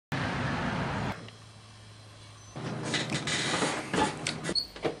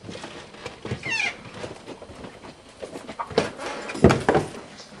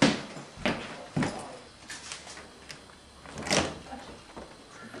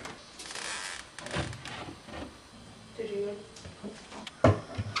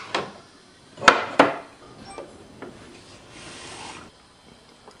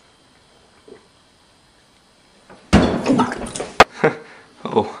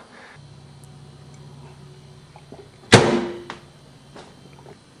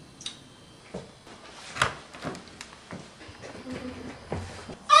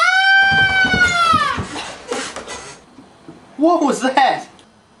What was that?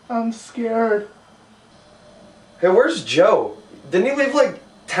 I'm scared. Hey, where's Joe? Didn't he leave like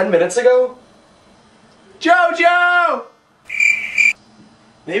 10 minutes ago? Jojo!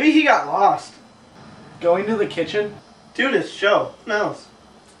 Maybe he got lost. Going to the kitchen? Dude, it's Joe. Who knows?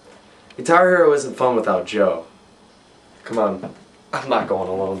 Guitar Hero isn't fun without Joe. Come on, I'm not going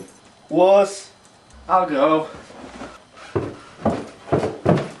alone. Wuss. I'll go.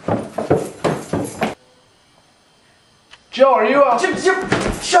 Joe, are you up?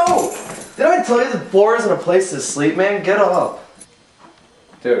 Joe! Did I tell you the floor isn't a place to sleep, man? Get up.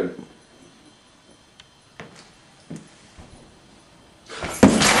 Dude.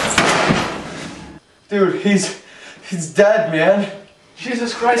 Dude, he's dead, man.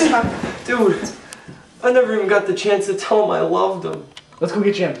 Jesus Christ, Dude, I never even got the chance to tell him I loved him. Let's go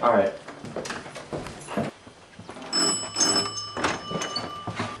get Jim. Alright.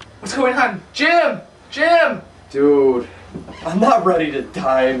 What's going on? Jim! Jim! Dude, I'm not ready to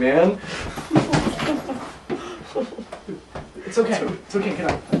die, man. It's okay. It's okay.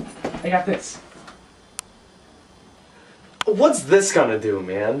 Get up. I got this. What's this gonna do,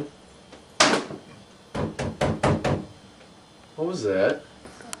 man? What was that?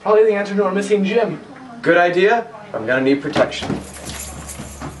 Probably the answer to our missing Jim. Good idea. I'm gonna need protection.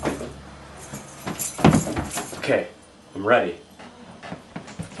 Okay, I'm ready.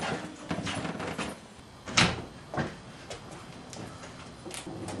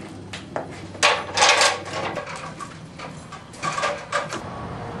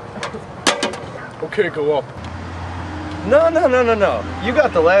 Okay, go up. No. You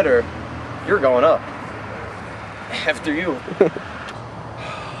got the ladder. You're going up. After you.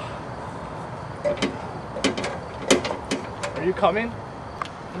 Are you coming?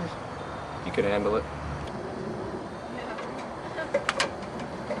 You can handle it.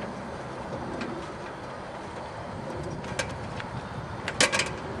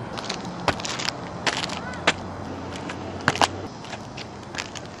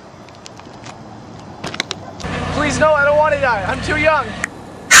 Please, no, I don't want to die. I'm too young.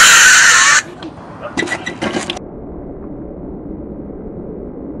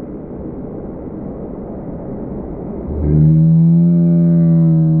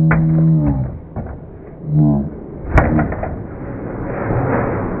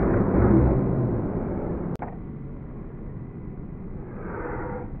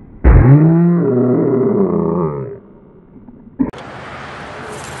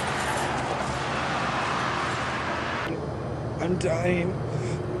 I'm dying.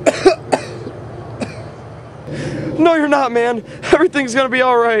 No, you're not, man. Everything's gonna be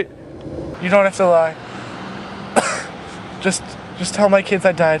alright. You don't have to lie. Just tell my kids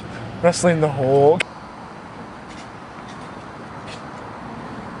I died wrestling the whole.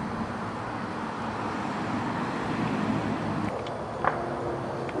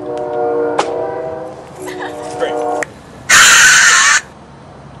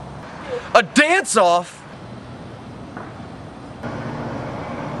 A dance-off?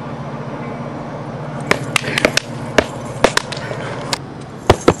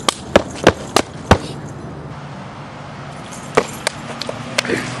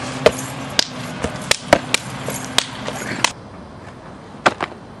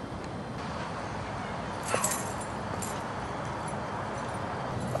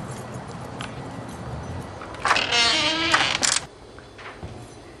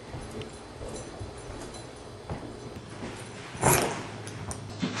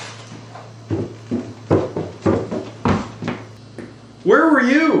 Where were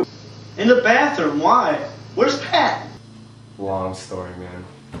you? In the bathroom. Why? Where's Pat? Long story, man.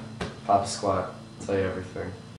 Pop squat. Tell you everything.